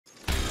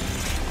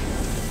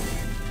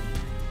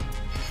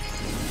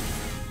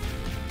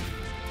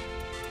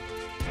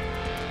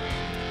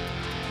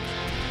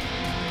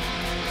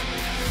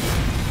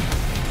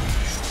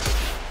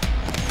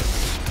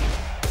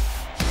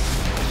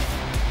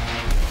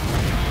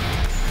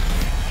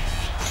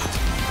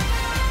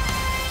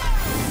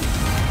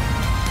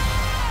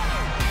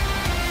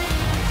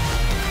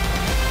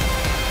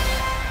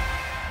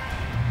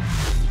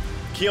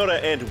Kia ora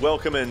and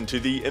welcome into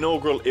the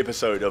inaugural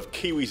episode of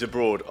Kiwis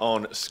Abroad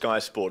on Sky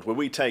Sport, where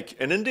we take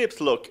an in-depth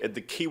look at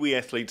the Kiwi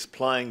athletes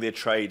plying their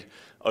trade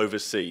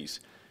overseas.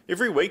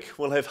 Every week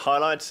we'll have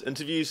highlights,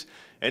 interviews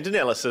and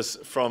analysis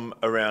from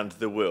around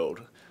the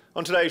world.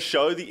 On today's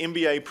show, the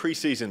NBA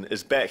preseason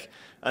is back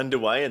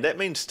underway, and that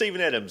means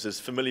Steven Adams is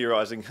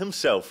familiarising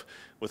himself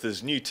with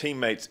his new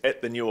teammates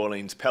at the New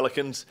Orleans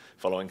Pelicans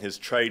following his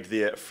trade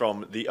there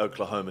from the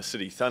Oklahoma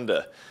City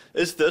Thunder.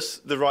 Is this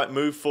the right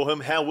move for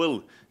him? How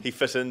will he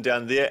fit in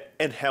down there,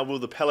 and how will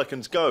the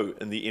Pelicans go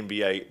in the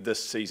NBA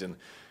this season?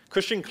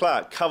 Christian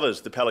Clark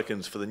covers the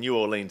Pelicans for the New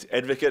Orleans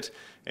Advocate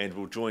and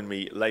will join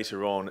me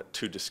later on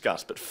to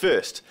discuss. But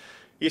first,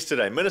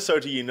 yesterday,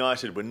 Minnesota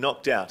United were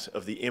knocked out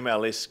of the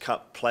MLS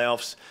Cup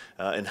playoffs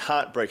in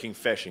heartbreaking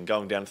fashion,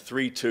 going down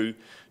 3-2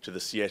 to the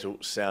Seattle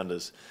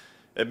Sounders.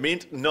 It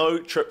meant no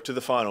trip to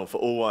the final for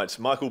All Whites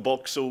Michael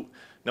Boxall,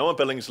 Noah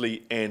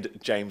Billingsley and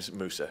James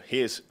Musa.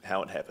 Here's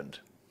how it happened.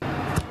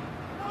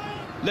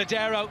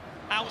 Ladero,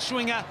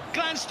 outswinger,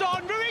 glanced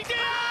on, Rui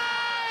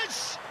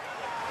Diaz!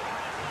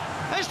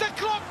 As the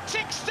clock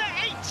ticks to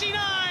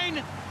 89,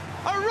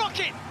 a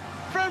rocket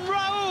from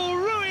Raul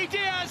Rui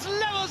Diaz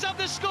levels up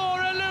the score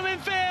at Lumen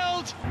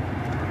Field.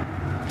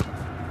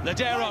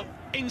 Ladero,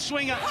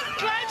 in-swinger,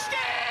 glanced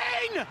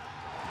in!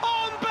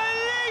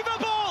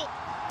 Unbelievable!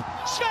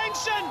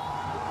 Svensson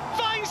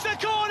finds the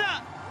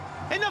corner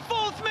in the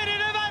 4th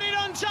minute of added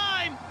on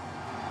time.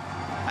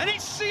 And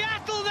it's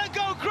Seattle that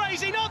go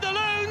crazy, not the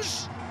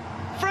Loons.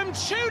 From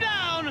 2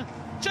 down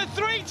to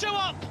 3-2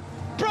 up,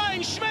 Brian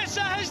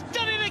Schmetzer has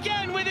done it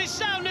again with his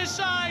Sounders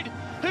side,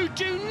 who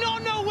do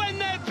not know when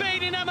they've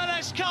been in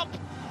MLS Cup,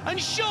 and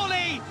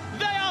surely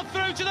they are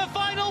through to the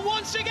final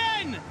once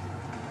again.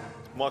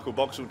 Michael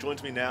Boxall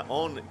joins me now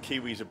on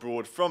Kiwis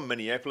Abroad from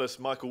Minneapolis.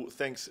 Michael,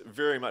 thanks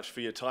very much for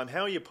your time.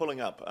 How are you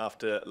pulling up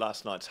after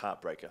last night's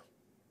heartbreaker?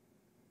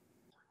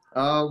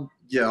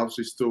 Yeah,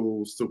 obviously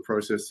still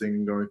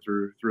processing, going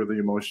through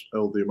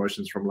all the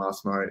emotions from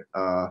last night.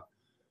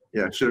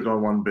 Yeah, should have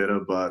gone one better,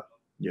 but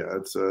yeah,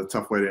 it's a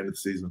tough way to end the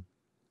season.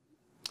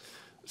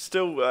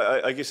 Still,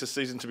 I guess a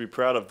season to be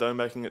proud of, though,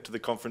 making it to the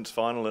conference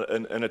final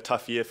in a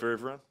tough year for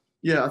everyone.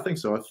 Yeah, I think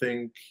so. I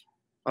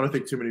don't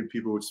think too many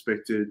people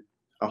expected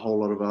a whole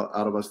lot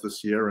out of us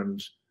this year, and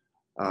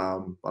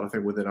but I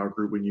think within our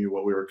group we knew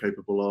what we were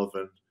capable of,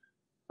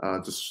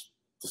 and just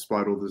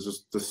despite all the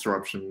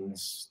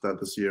disruptions that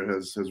this year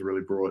has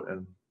really brought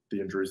and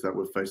the injuries that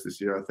we've faced this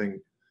year, I think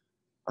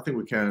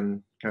we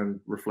can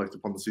reflect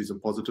upon the season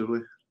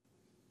positively.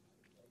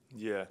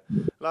 Yeah,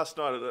 last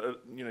night,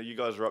 you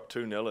guys are up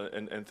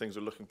 2-0 and things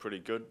are looking pretty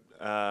good.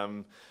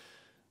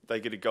 They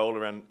get a goal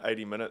around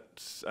 80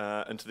 minutes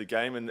into the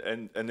game,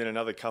 and then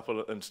another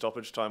couple in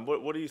stoppage time.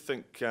 What do you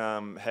think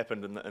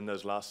happened in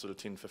those last sort of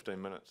 10-15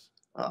 minutes?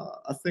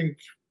 I think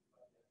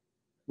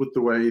with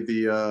the way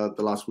the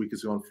last week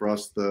has gone for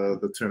us,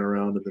 the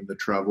turnaround and then the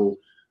travel,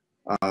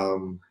 I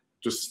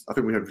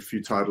think we had a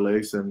few tired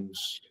legs and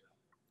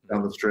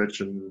down the stretch,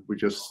 and we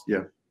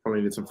probably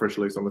needed some fresh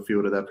legs on the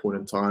field at that point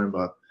in time.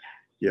 But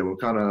yeah, we're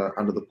kind of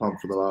under the pump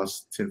for the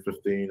last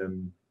 10-15,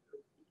 and I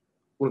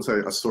wouldn't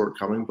say I saw it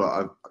coming, but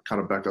I kind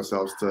of backed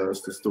ourselves to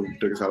still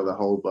dig us out of that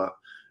hole, but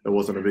it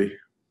wasn't to be.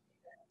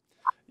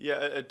 Yeah,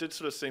 it did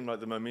sort of seem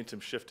like the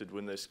momentum shifted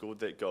when they scored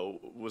that goal.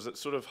 Was it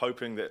sort of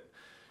hoping that,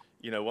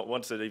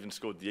 once they'd even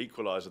scored the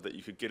equaliser, that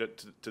you could get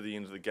it to the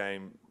end of the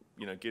game,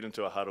 get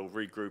into a huddle,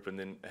 regroup, and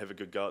then have a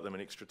good go at them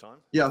in extra time?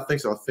 Yeah, I think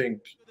so. I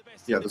think,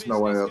 there's no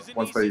way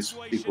once they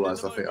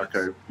equalise, I think,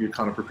 okay, you're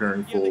kind of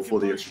preparing for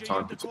the extra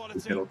time, particularly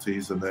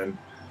penalties, and then,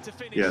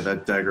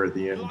 that dagger at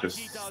the end just,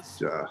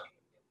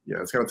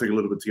 it's going to take a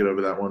little bit to get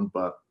over that one,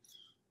 but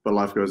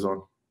life goes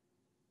on.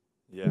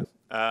 Yeah.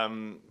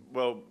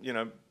 Well,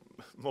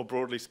 more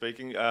broadly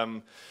speaking,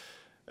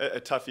 a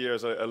tough year,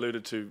 as I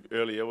alluded to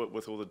earlier,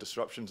 with all the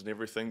disruptions and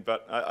everything,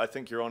 but I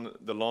think you're on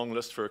the long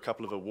list for a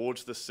couple of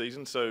awards this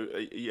season. So are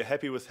you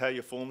happy with how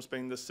your form's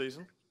been this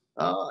season?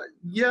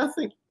 Yeah, I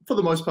think for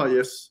the most part,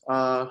 yes.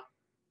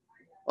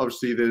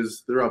 Obviously,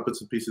 there are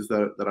bits and pieces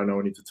that I know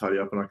I need to tidy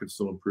up and I can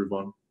still improve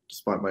on,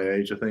 despite my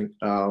age, I think.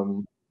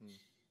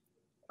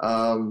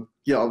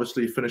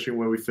 Obviously finishing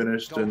where we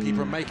finished,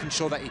 goalkeeper and making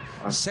sure that he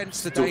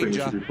sensed the danger. I think we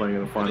should be playing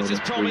in a final This is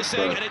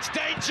promising, week, and it's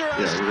dangerous.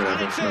 Yeah, we're going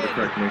to have another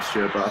crack next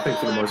year, but I think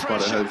for the most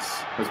part it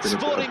has been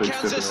a big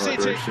step in the right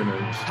direction,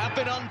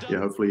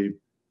 and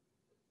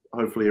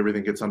hopefully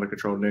everything gets under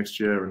control next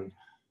year, and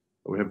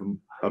we have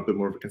a bit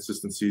more of a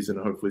consistent season,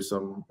 and hopefully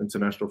some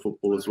international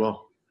football as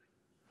well.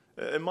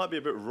 It might be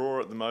a bit raw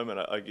at the moment,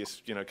 I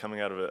guess,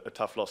 coming out of a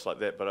tough loss like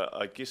that, but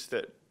I guess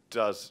that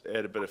does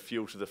add a bit of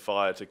fuel to the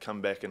fire to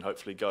come back and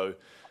hopefully go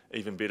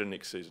even better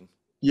next season.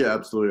 Yeah,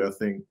 absolutely. I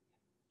think,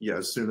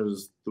 as soon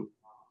as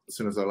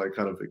I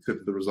kind of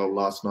accepted the result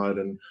last night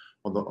and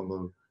on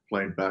the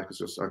plane back, it's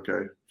just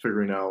okay,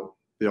 figuring out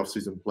the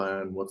off-season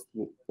plan,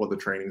 what the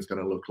training is going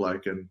to look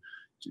like, and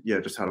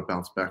just how to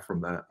bounce back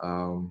from that.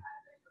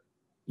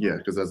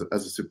 Because as I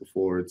said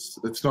before,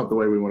 it's not the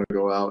way we want to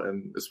go out,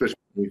 and especially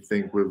when we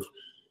think we've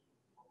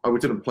we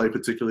didn't play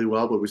particularly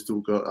well, but we still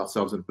got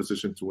ourselves in a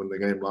position to win the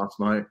game last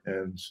night.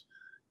 And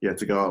yeah,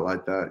 to go out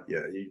like that,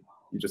 yeah,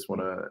 you just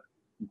want to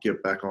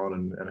get back on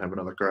and have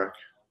another crack.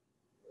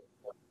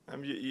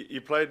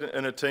 You played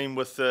in a team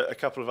with a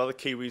couple of other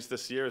Kiwis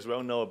this year as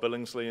well, Noah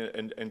Billingsley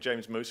and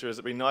James Musa. Has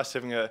it been nice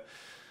having a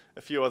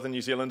few other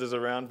New Zealanders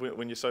around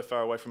when you're so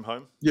far away from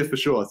home? Yeah, for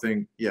sure. I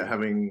think, yeah,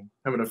 having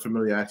a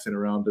familiar accent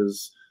around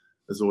is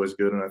always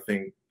good. And I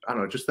think, I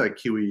don't know, just that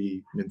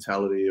Kiwi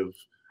mentality of,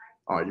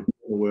 you put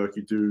in the work,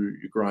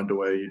 you grind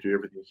away, you do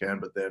everything you can,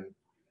 but then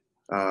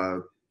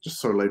just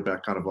so laid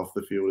back kind of off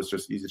the field. It's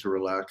just easy to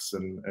relax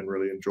and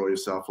really enjoy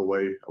yourself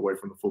away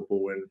from the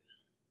football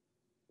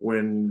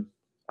when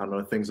I don't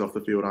know, things off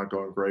the field aren't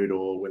going great,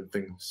 or when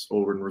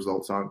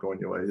results aren't going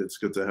your way. It's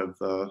good to have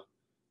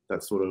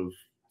that sort of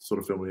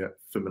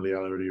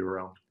familiarity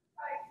around.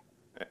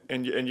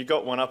 And you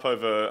got one up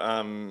over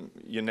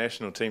your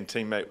national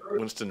teammate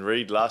Winston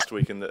Reid last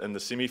week in the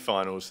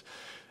semi-finals.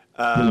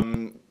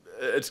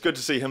 It's good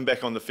to see him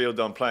back on the field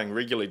though and playing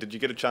regularly. Did you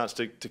get a chance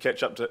to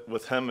catch up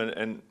with him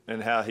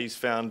and how he's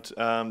found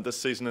this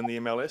season in the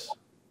MLS?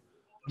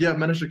 Yeah, I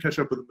managed to catch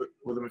up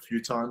with him a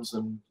few times,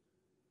 and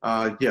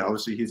yeah,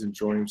 obviously he's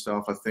enjoying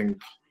himself. I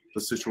think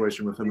the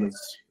situation with him and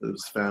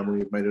his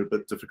family made it a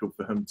bit difficult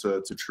for him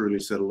to truly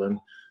settle in.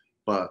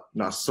 But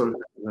so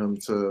for him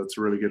to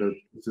really get a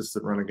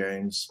consistent run of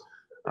games.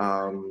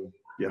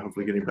 Yeah,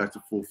 hopefully getting back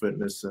to full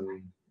fitness, and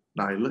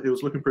he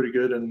was looking pretty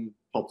good and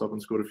popped up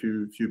and scored a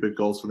few big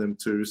goals for them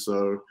too.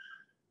 So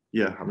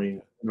yeah, I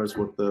mean, who knows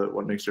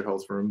what next year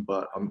holds for him,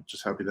 but I'm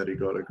just happy that he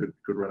got a good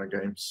run of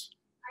games.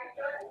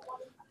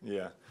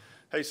 Yeah.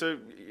 Hey, so,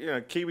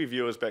 Kiwi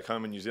viewers back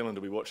home in New Zealand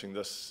will be watching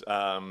this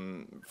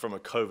from a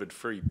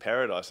COVID-free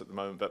paradise at the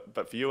moment,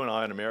 but for you and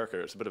I in America,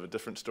 it's a bit of a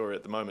different story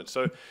at the moment.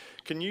 So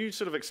can you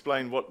sort of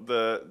explain what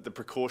the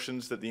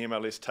precautions that the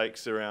MLS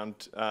takes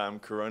around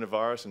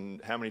coronavirus,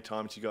 and how many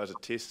times you guys are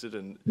tested,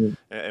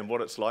 and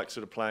what it's like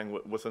sort of playing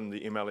within the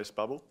MLS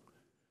bubble?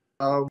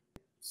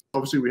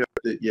 Obviously, we had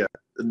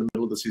in the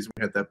middle of the season,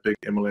 we had that big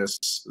MLS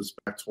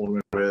back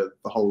tournament where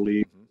the whole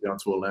league down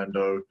to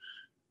Orlando,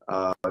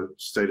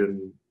 stayed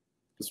in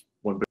this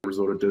one big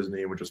resort at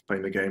Disney, and we're just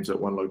playing the games at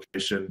one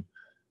location.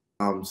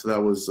 So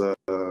that was a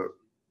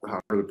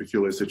really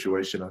peculiar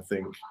situation. I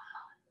think,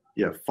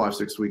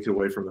 5-6 weeks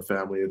away from the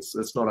family.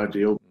 It's not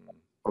ideal.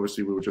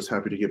 Obviously, we were just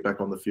happy to get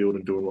back on the field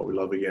and doing what we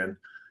love again.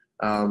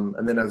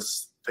 And then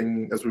as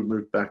we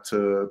moved back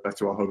to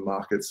our home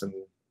markets and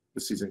the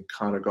season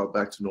kind of got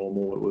back to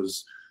normal, it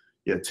was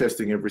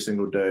testing every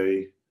single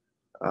day.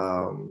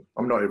 I'm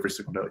not every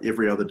single day,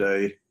 every other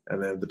day,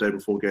 and then the day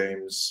before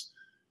games,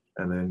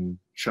 and then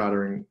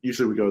chartering.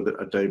 Usually we go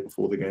a day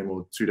before the game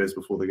or 2 days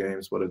before the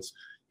games, but it's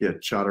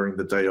chartering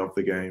the day of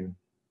the game,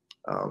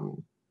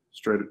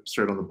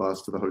 straight on the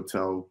bus to the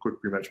hotel, quick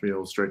pre-match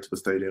meal, straight to the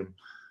stadium,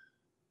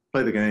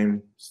 play the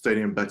game,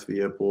 stadium, back to the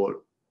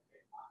airport,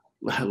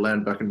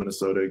 land back in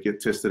Minnesota,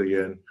 get tested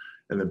again,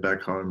 and then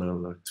back home at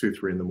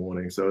 2-3 in the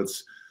morning. So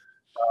it's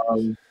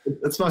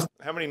nice.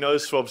 How many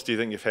nose swabs do you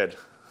think you've had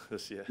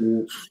this year?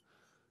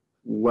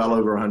 Well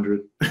over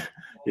 100.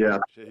 Yeah.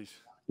 Jeez.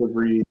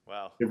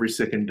 Every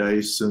second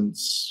day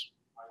since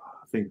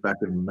I think back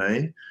in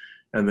May,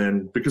 and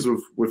then because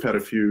we've had a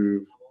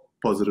few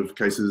positive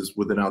cases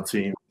within our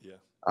team.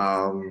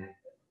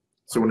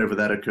 So whenever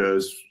that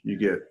occurs, we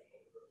get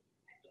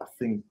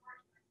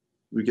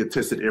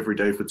tested every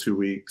day for 2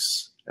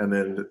 weeks, and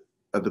then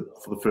for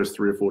the first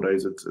 3 or 4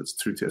 days, it's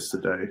 2 tests a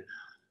day.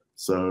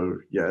 So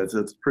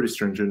it's pretty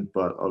stringent,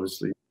 but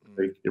obviously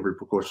take every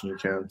precaution you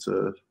can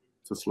to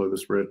slow the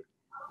spread.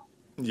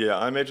 Yeah,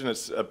 I imagine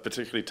it's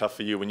particularly tough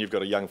for you when you've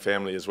got a young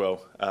family as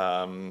well,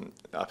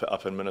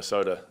 up in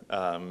Minnesota.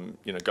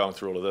 Going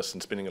through all of this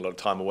and spending a lot of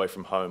time away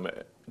from home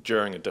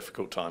during a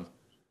difficult time.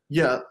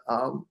 Yeah,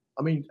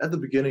 I mean, at the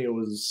beginning it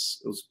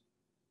was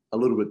a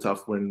little bit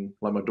tough when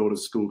my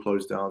daughter's school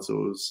closed down, so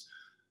it was,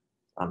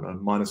 I don't know,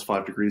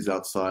 -5 degrees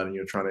outside, and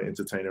you're trying to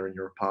entertain her in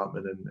your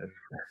apartment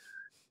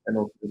and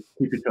also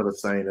keep each other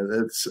sane. And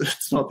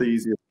it's not the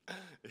easiest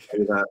to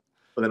do that.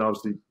 But then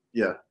obviously,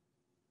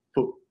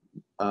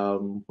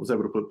 was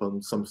able to put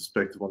some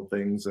perspective on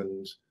things,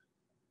 and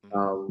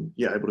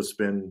able to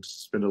spend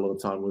a lot of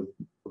time with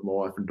my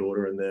wife and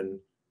daughter, and then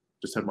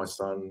just had my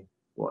son.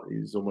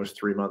 He's almost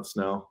 3 months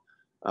now.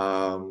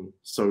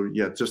 So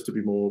just to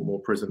be more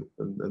present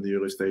in the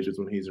early stages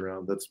when he's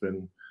around.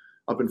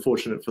 I've been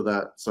fortunate for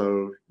that.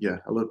 So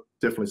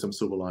definitely some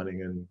silver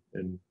lining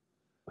in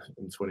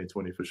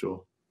 2020 for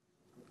sure.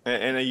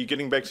 And are you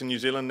getting back to New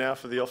Zealand now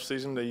for the off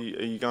season? Are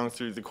you going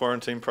through the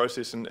quarantine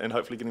process and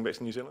hopefully getting back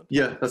to New Zealand?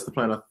 Yeah, that's the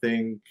plan. I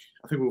think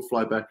we'll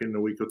fly back in a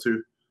week or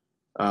two.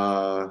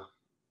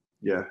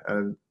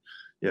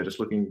 Just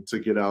looking to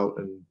get out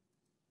and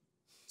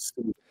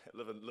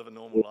live a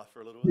normal life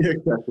for a little bit. Yeah,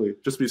 exactly.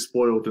 Just be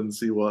spoiled and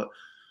see what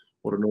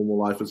a normal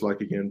life is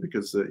like again,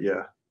 because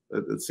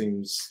it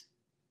seems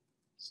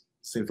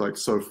like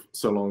so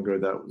long ago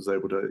that I was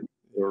able to go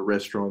to a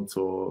restaurant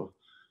or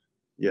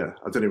I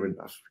can't even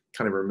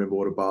remember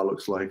what a bar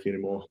looks like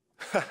anymore.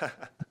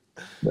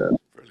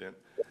 Brilliant.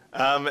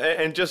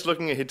 And just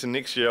looking ahead to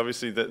next year,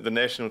 obviously the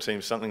national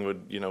team, something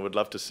would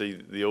love to see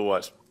the All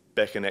Whites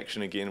back in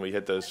action again. We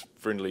had those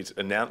friendlies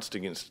announced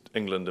against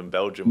England and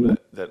Belgium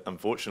that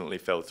unfortunately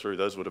fell through.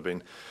 Those would have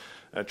been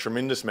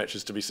tremendous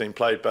matches to be seen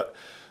played. But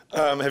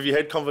have you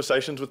had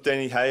conversations with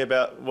Danny Hay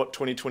about what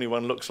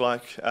 2021 looks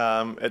like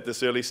at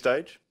this early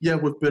stage? Yeah,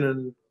 we've been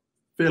in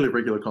fairly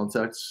regular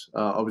contact.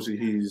 Obviously,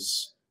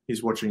 he's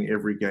watching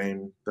every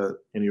game that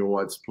any All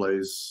Whites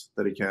plays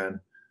that he can.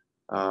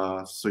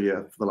 So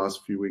yeah, for the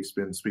last few weeks,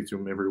 been speaking to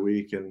him every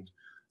week, and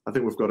I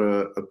think we've got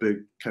a big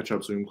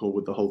catch-up Zoom call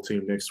with the whole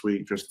team next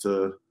week just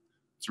to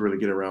really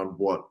get around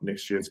what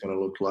next year is going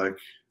to look like.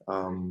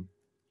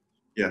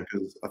 Yeah,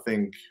 because I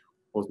think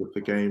was it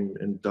the game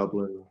in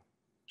Dublin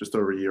just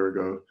over a year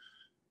ago.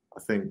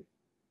 I think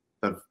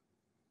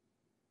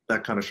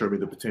that kind of showed me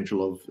the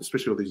potential of,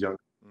 especially with these young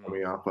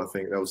coming up. I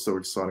think that was so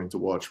exciting to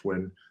watch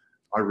when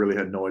I really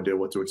had no idea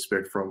what to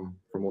expect from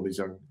all these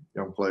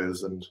young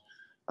players, and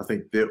I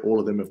think all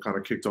of them have kind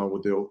of kicked on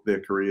with their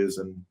careers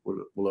and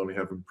will only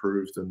have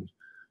improved. And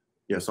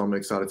yeah, so I'm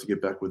excited to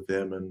get back with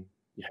them and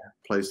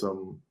play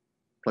some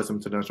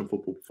international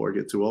football before I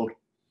get too old.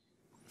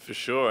 For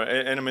sure,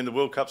 and I mean the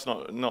World Cup's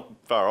not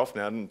far off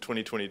now in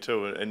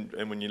 2022,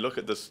 and when you look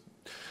at this,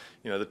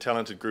 the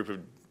talented group of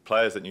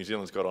players that New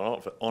Zealand's got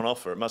on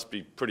offer, it must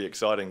be pretty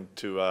exciting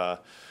to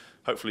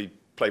hopefully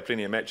play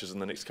plenty of matches in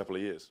the next couple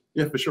of years.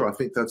 Yeah, for sure. I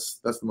think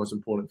that's the most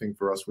important thing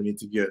for us. We need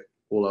to get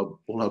all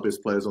our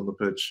best players on the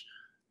pitch.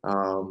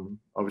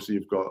 Obviously,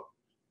 you've got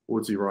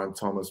Woodsy, Ryan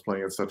Thomas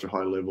playing at such a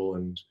high level,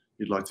 and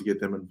you'd like to get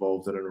them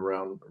involved in and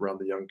around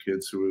the young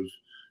kids who have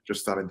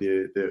just started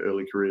their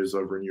early careers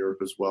over in Europe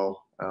as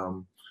well.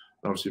 And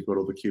obviously, you've got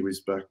all the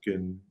Kiwis back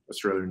in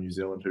Australia and New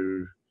Zealand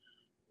who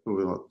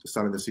are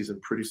starting the season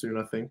pretty soon,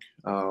 I think.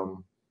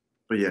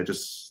 But yeah,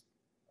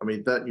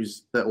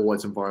 that All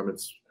Whites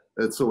environment's,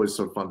 it's always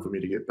so fun for me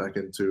to get back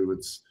into.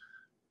 It's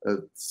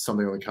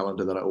something on the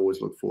calendar that I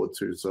always look forward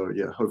to. So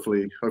yeah,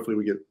 hopefully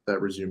we get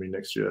that resuming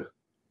next year.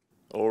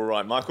 All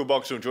right, Michael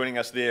Boxall joining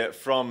us there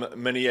from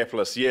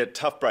Minneapolis. Yeah,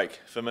 tough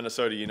break for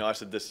Minnesota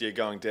United this year,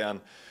 going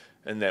down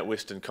in that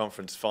Western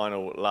Conference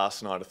final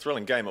last night. A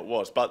thrilling game it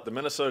was, but the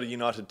Minnesota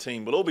United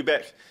team will all be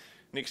back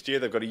next year.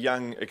 They've got a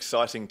young,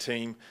 exciting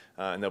team,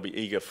 and they'll be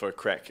eager for a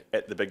crack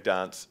at the big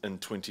dance in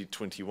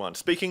 2021.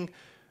 Speaking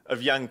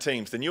of young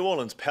teams, the New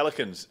Orleans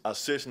Pelicans are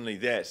certainly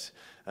that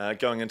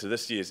going into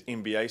this year's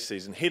NBA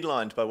season,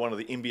 headlined by one of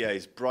the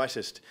NBA's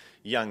brightest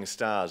young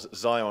stars,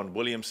 Zion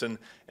Williamson,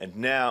 and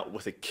now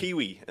with a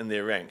Kiwi in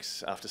their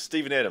ranks after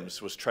Steven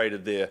Adams was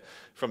traded there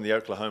from the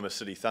Oklahoma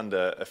City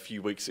Thunder a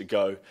few weeks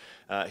ago.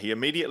 He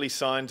immediately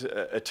signed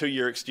a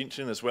 2-year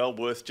extension as well,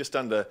 worth just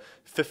under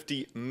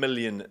 50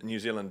 million New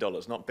Zealand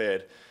dollars. Not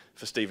bad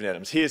for Steven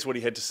Adams. Here's what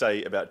he had to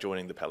say about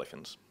joining the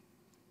Pelicans.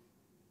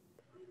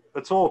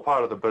 It's all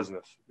part of the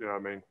business,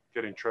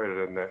 getting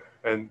traded in there.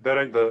 And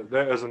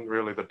that isn't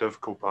really the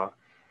difficult part.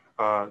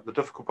 The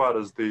difficult part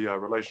is the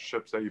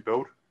relationships that you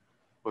build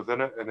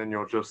within it, and then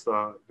you'll just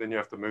then you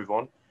have to move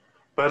on.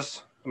 But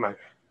it's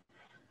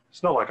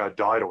not like I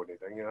died or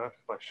anything,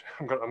 Like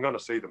I'm gonna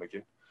see them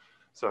again,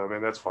 so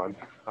that's fine.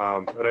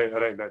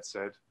 It ain't that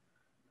sad.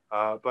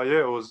 But yeah,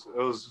 it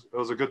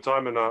was a good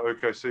time in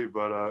OKC.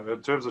 But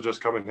in terms of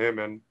just coming here,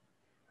 man,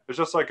 it's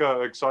just like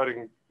a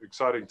exciting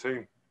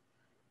team.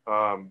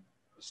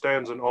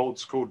 Stan's an old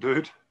school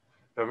dude,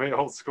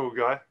 old school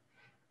guy,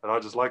 and I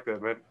just like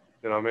that,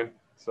 man.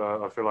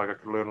 So I feel like I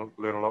could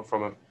learn a lot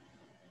from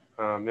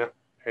him.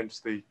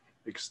 Hence the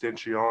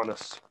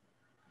extensionis.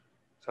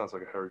 Sounds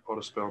like a Harry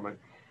Potter spell, mate.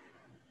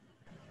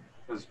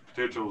 His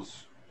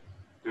potential's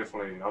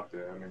definitely up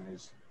there.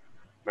 He's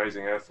an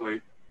amazing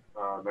athlete,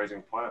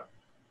 amazing player.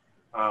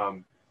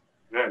 And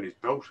he's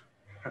built.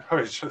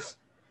 He's just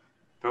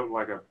built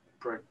like a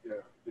brick. Yeah,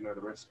 the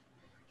rest.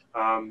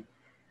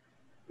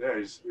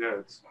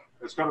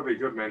 It's got to be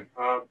good, man.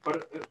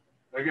 But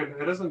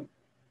it isn't,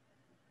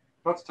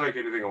 not to take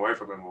anything away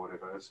from him or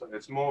whatever.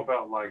 It's more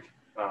about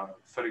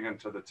fitting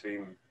into the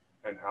team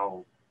and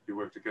how you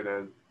work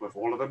together with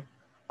all of them.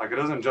 It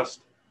isn't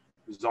just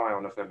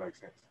Zion, if that makes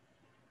sense,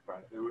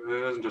 right?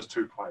 It isn't just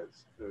two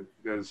players.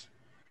 There's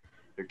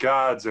your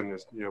guards and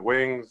there's your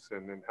wings,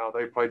 and then how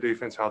they play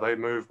defense, how they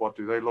move, what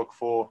do they look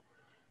for.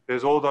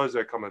 There's all those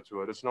that come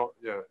into it. It's not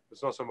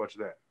so much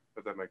that,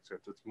 if that makes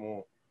sense. It's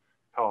more,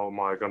 how am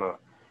I going to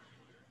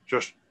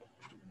just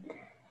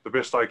the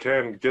best I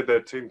can get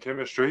that team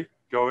chemistry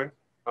going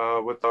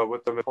with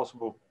them if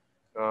possible.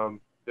 And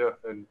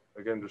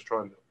again, just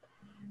trying to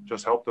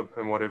just help them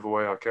in whatever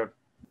way I can.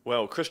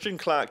 Well, Christian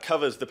Clark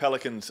covers the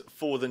Pelicans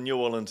for the New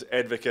Orleans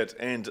Advocate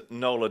and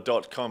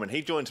NOLA.com, and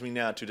he joins me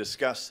now to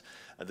discuss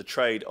the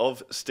trade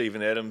of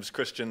Steven Adams.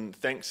 Christian,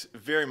 thanks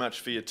very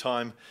much for your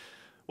time.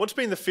 What's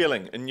been the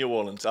feeling in New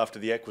Orleans after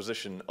the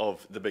acquisition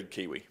of the big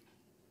Kiwi?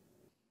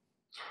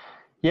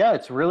 Yeah,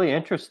 it's really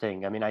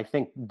interesting. I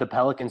think the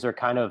Pelicans are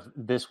kind of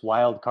this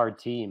wild card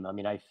team.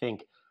 I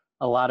think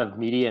a lot of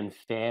media and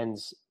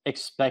fans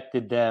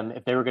expected them,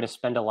 if they were going to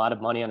spend a lot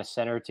of money on a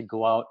center, to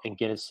go out and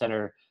get a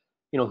center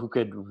who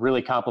could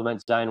really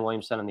complement Zion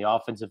Williamson on the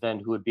offensive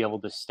end, who would be able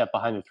to step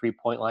behind the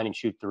 3-point line and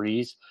shoot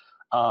threes.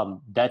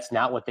 That's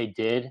not what they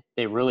did.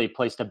 They really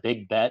placed a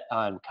big bet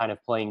on kind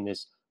of playing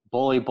this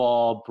bully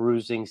ball,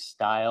 bruising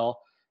style.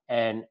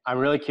 And I'm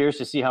really curious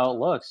to see how it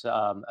looks.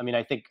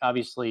 I think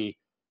obviously,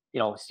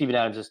 Steven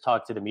Adams has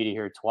talked to the media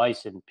here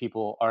twice, and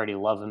people already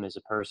love him as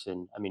a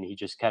person. I mean, he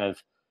just kind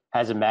of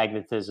has a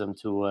magnetism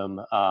to him.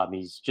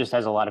 He's just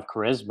has a lot of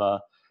charisma.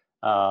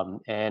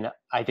 And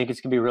I think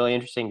it's going to be really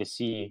interesting to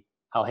see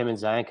how him and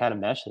Zion kind of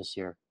mesh this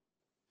year.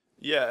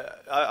 Yeah,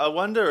 I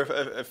wonder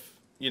if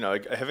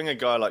having a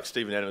guy like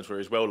Steven Adams, where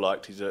he's well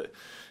liked, he's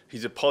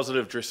a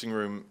positive dressing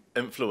room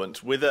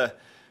influence. Whether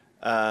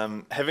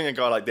having a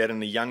guy like that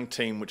in a young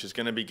team, which is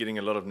going to be getting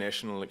a lot of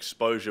national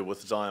exposure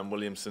with Zion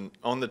Williamson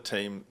on the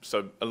team,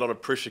 so a lot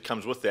of pressure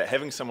comes with that.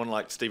 Having someone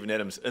like Steven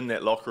Adams in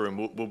that locker room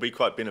will be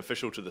quite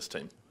beneficial to this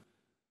team.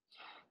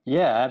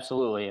 Yeah,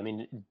 absolutely. I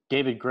mean,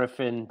 David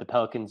Griffin, the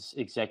Pelicans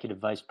executive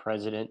vice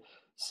president,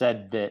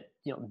 said that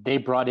they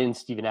brought in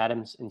Steven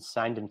Adams and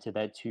signed him to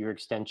that 2-year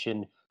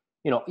extension.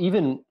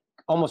 Even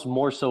almost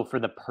more so for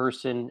the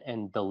person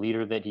and the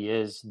leader that he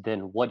is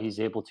than what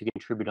he's able to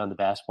contribute on the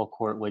basketball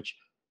court. Which,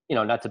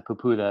 not to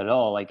poo-poo that at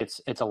all. Like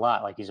it's a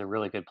lot. Like he's a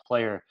really good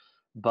player,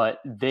 but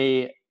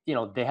they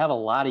have a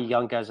lot of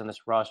young guys on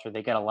this roster.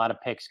 They got a lot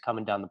of picks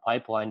coming down the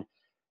pipeline.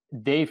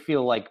 They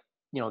feel like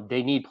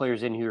they need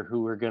players in here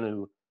who are going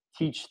to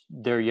teach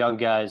their young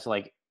guys,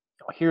 like,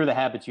 here are the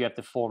habits you have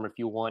to form if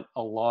you want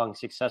a long,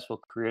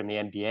 successful career in the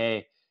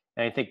NBA.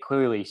 And I think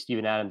clearly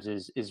Steven Adams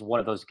is one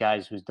of those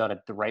guys who's done it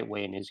the right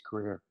way in his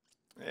career.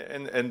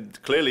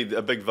 And clearly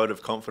a big vote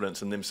of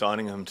confidence in them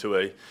signing him to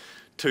a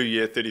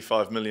 2-year,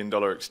 $35 million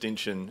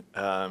extension,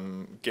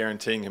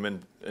 guaranteeing him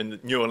in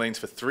New Orleans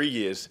for 3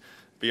 years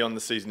beyond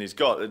the season he's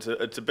got.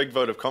 It's a big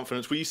vote of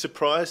confidence. Were you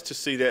surprised to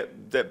see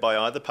that by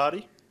either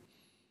party?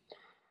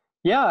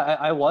 Yeah,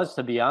 I was,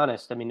 to be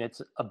honest. I mean,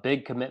 it's a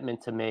big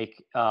commitment to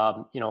make,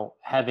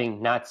 having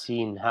not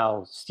seen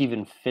how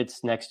Steven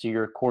fits next to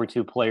your core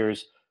 2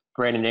 players,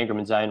 Brandon Ingram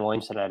and Zion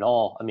Williamson, at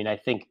all. I mean, I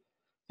think,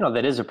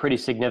 that is a pretty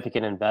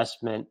significant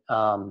investment.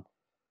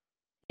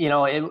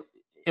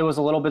 It was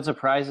a little bit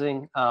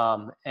surprising.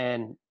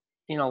 And,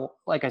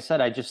 like I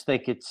said, I just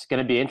think it's going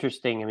to be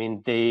interesting. I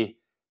mean, they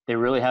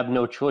really have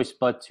no choice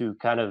but to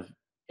kind of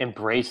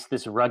embrace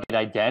this rugged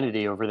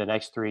identity over the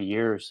next 3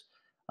 years.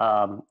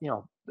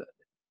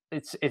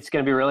 It's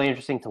going to be really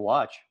interesting to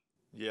watch.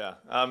 Yeah.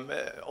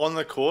 On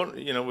the court,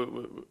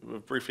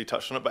 we've briefly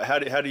touched on it, but how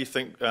do you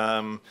think,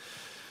 how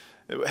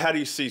do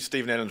you see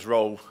Steven Adams'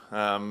 role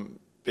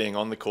being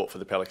on the court for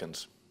the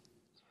Pelicans?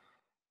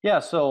 Yeah,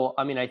 so,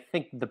 I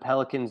think the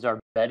Pelicans are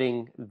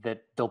betting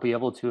that they'll be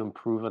able to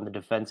improve on the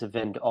defensive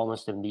end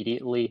almost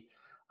immediately.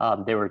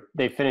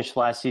 They finished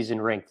last season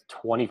ranked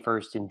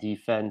 21st in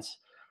defense.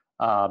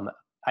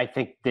 I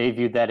think they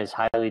viewed that as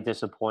highly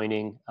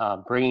disappointing.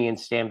 Bringing in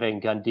Stan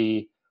Van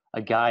Gundy,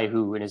 a guy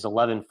who in his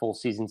 11 full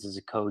seasons as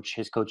a coach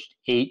has coached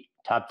 8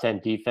 top 10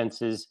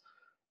 defenses.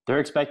 They're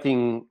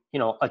expecting,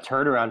 a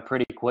turnaround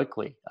pretty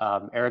quickly.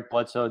 Eric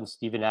Bledsoe and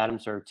Steven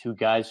Adams are 2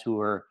 guys who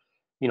are,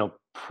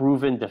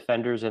 proven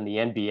defenders in the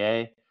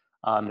NBA.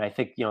 And I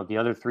think, the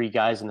other 3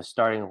 guys in the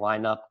starting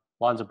lineup,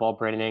 Lonzo Ball,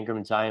 Brandon Ingram,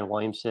 and Zion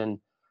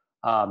Williamson,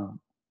 they're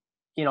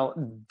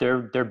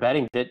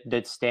betting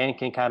that Stan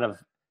can kind of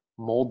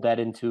mold that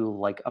into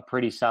like a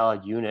pretty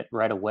solid unit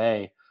right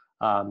away.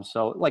 I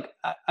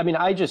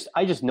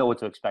just know what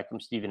to expect from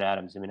Steven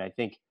Adams. I mean, I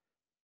think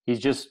he's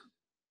just,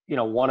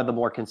 one of the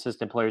more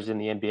consistent players in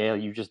the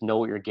NBA. You just know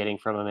what you're getting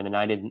from him in a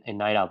night in and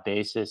night out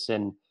basis.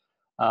 And,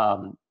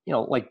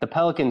 the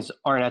Pelicans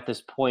aren't at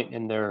this point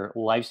in their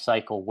life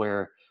cycle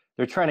where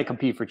they're trying to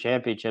compete for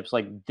championships.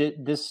 Like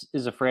this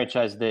is a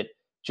franchise that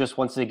just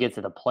wants to get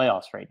to the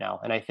playoffs right now.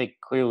 And I think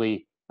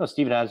clearly,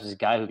 Steven Adams is a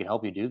guy who can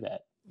help you do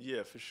that.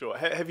 Yeah, for sure.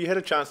 Have you had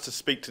a chance to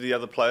speak to the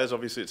other players?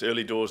 Obviously, it's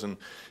early doors and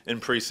in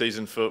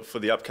pre-season for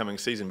the upcoming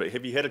season, but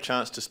have you had a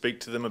chance to speak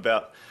to them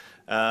about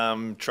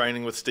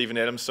training with Steven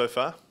Adams so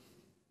far?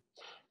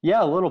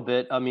 Yeah, a little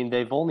bit. I mean,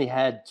 they've only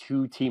had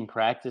 2 team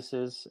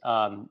practices.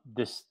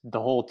 The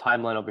whole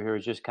timeline over here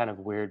is just kind of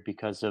weird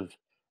because of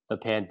the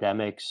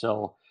pandemic.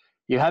 So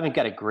you haven't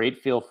got a great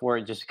feel for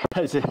it just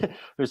because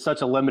there's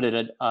such a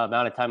limited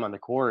amount of time on the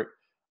court.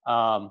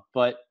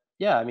 But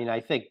yeah, I mean, I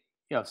think,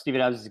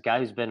 Steven Adams is a guy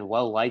who's been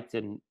well liked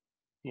and,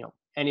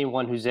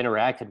 anyone who's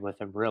interacted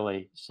with him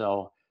really.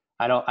 So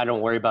I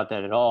don't worry about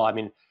that at all. I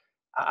mean,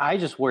 I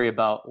just worry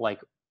about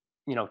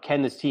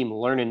can this team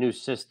learn a new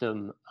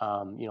system,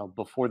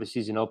 before the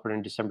season opener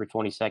on December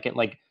 22nd?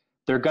 Like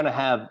they're going to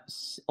have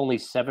only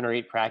 7 or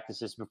 8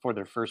 practices before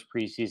their first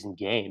preseason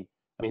game.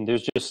 I mean,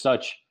 there's just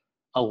such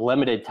a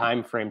limited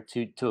time frame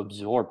to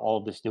absorb all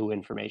of this new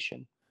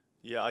information.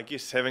 Yeah, I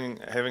guess having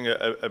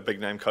a big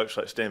name coach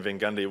like Stan Van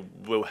Gundy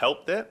will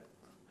help that.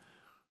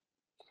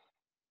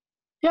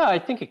 Yeah, I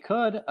think it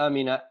could. I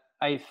mean,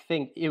 I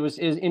think it was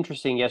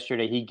interesting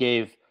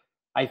yesterday.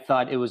 I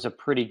thought it was a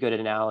pretty good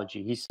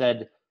analogy. He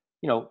said,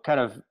 kind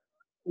of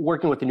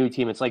working with the new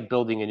team, it's like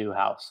building a new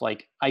house.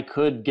 Like I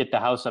could get the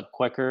house up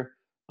quicker,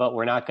 but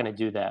we're not going to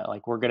do that.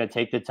 Like, we're going to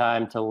take the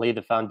time to lay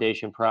the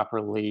foundation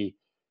properly.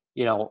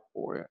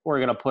 We're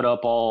going to put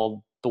up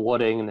all the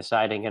wooding and the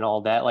siding and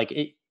all that. Like,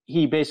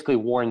 he basically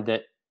warned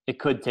that it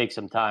could take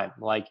some time.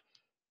 Like,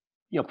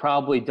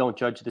 probably don't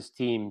judge this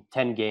team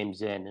 10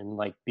 games in and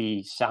like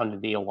be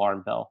sounding the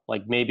alarm bell.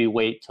 Like, maybe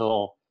wait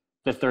till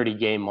the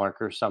 30-game mark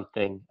or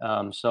something.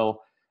 So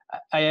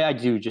I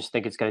do just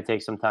think it's going to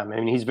take some time. I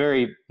mean, he's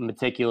very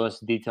meticulous,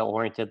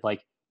 detail-oriented.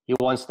 Like, he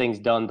wants things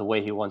done the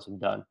way he wants them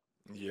done.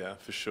 Yeah,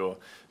 for sure.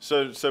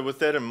 So with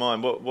that in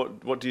mind,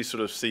 what do you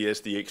sort of see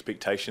as the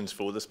expectations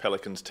for this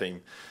Pelicans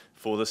team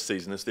for this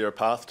season? Is there a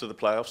path to the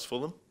playoffs for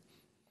them?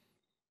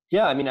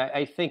 Yeah, I mean,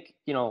 I think,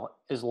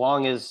 as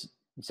long as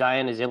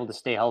Zion is able to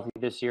stay healthy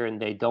this year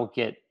and they don't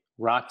get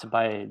rocked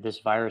by this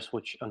virus,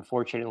 which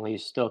unfortunately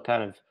is still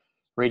kind of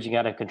raging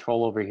out of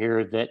control over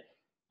here, that,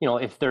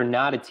 if they're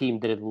not a team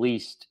that at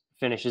least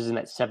finishes in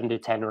that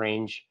 7-10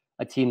 range,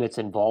 a team that's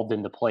involved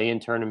in the play-in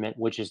tournament,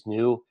 which is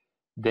new,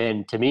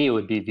 then to me it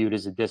would be viewed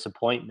as a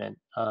disappointment.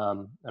 I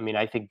mean,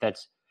 I think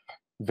that's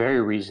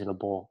very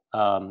reasonable.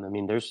 I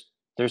mean, there's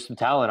some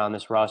talent on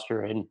this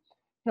roster, and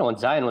when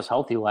Zion was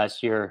healthy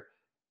last year,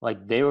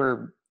 like they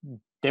were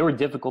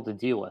difficult to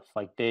deal with.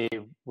 Like, they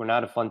were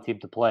not a fun team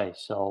to play.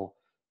 So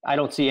I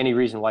don't see any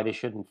reason why they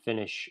shouldn't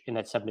finish in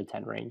that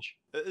 7-10 range.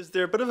 Is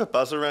there a bit of a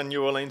buzz around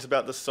New Orleans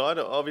about this side?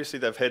 Obviously,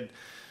 they've had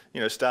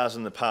stars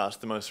in the past.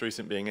 The most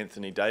recent being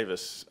Anthony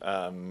Davis,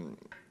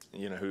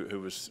 who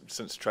was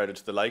since traded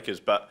to the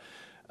Lakers. But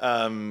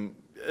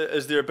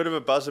is there a bit of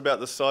a buzz about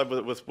this side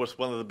with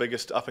one of the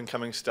biggest up and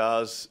coming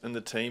stars in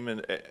the team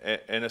and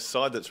a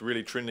side that's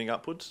really trending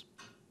upwards?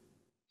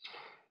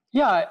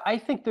 Yeah, I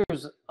think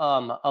there's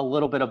a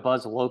little bit of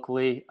buzz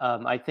locally.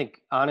 I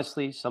think,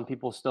 honestly, some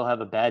people still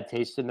have a bad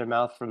taste in their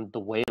mouth from the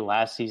way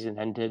last season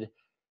ended.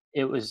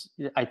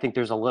 I think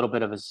there's a little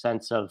bit of a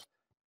sense of,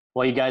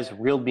 well, you guys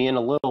reeled me in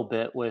a little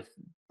bit with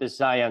this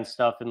Zion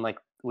stuff. And like,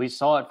 we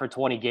saw it for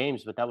 20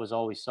 games, but that was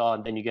all we saw.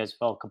 And then you guys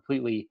fell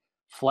completely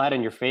flat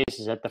on your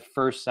faces at the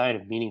first sign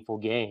of meaningful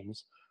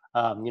games.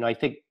 I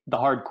think the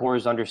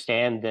hardcores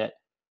understand that,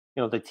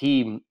 the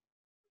team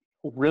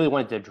really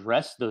wanted to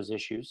address those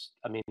issues.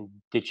 I mean,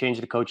 they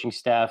changed the coaching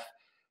staff.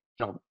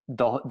 The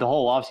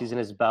whole offseason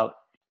is about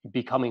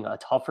becoming a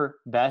tougher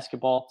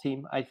basketball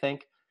team, I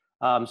think.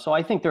 So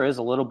I think there is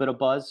a little bit of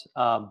buzz,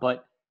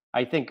 but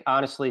I think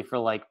honestly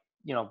for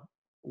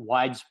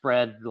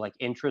widespread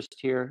interest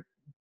here,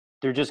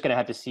 they're just going to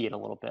have to see it a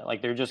little bit.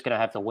 Like, they're just going to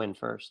have to win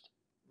first.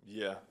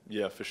 Yeah,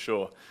 for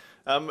sure.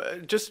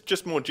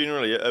 Just more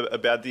generally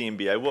about the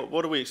NBA,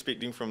 what are we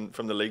expecting from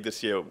the league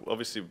this year?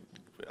 Obviously,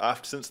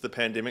 since the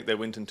pandemic, they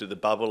went into the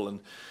bubble,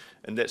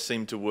 and that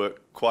seemed to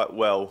work quite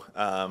well.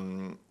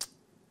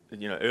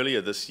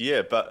 Earlier this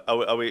year. But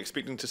are we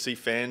expecting to see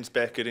fans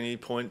back at any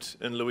point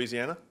in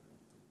Louisiana?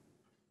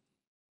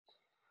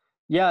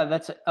 Yeah,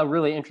 that's a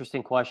really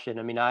interesting question.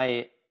 I mean,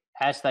 I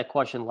asked that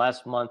question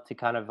last month to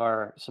kind of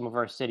some of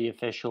our city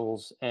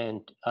officials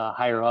and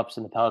higher ups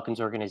in the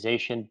Pelicans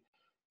organization.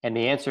 And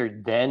the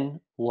answer then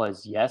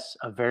was yes,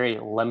 a very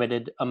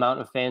limited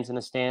amount of fans in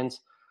the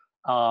stands.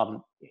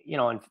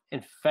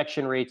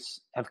 Infection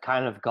rates have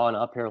kind of gone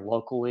up here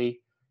locally.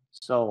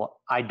 So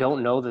I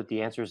don't know that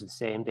the answer is the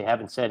same. They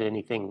haven't said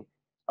anything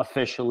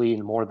officially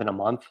in more than a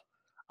month.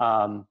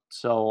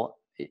 So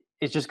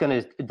it's just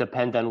going to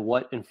depend on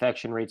what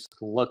infection rates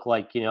look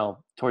like,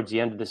 towards the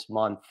end of this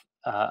month,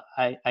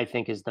 I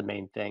think is the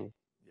main thing.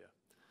 Yeah.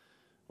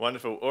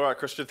 Wonderful. All right,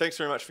 Christian, thanks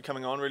very much for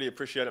coming on. Really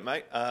appreciate it,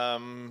 mate.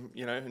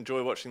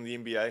 Enjoy watching the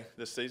NBA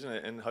this season,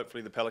 and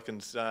hopefully the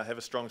Pelicans have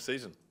a strong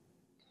season.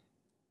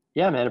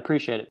 Yeah, man,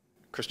 appreciate it.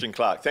 Christian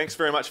Clark, thanks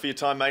very much for your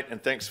time, mate,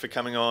 and thanks for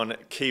coming on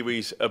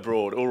Kiwis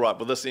Abroad. All right,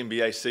 well, this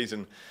NBA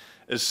season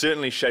is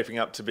certainly shaping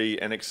up to be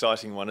an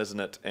exciting one, isn't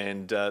it?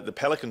 And the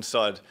Pelicans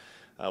side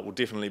will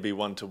definitely be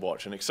one to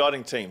watch. An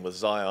exciting team with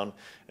Zion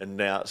and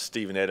now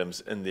Steven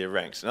Adams in their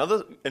ranks.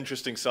 Another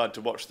interesting side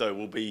to watch, though,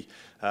 will be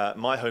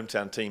my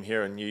hometown team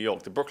here in New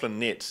York, the Brooklyn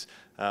Nets.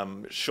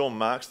 Sean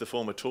Marks, the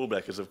former Tall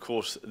Black, is, of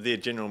course, their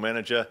general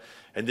manager,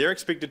 and they're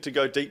expected to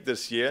go deep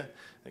this year.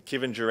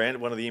 Kevin Durant,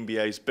 one of the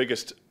NBA's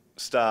biggest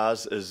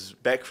stars, is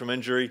back from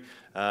injury.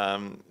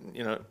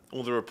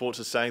 All the reports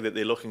are saying that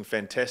they're looking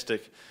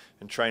fantastic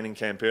in training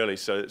camp early,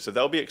 so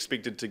they'll be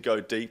expected to go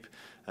deep.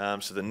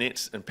 So the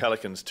Nets and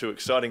Pelicans, two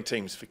exciting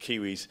teams for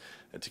Kiwis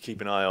to keep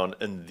an eye on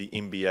in the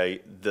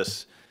NBA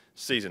this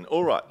season.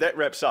 All right, that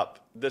wraps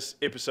up this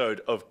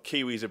episode of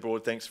Kiwis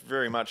Abroad. Thanks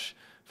very much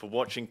for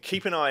watching.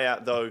 Keep an eye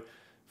out, though,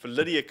 for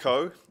Lydia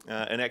Ko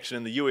in action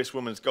in the US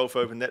Women's Golf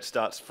Open. That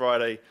starts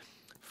Friday,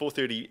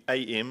 4:30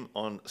 a.m.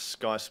 on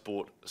Sky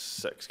Sport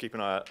 6. Keep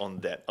an eye out on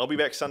that. I'll be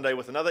back Sunday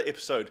with another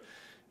episode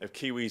of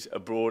Kiwis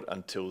Abroad.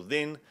 Until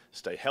then,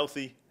 stay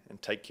healthy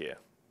and take care.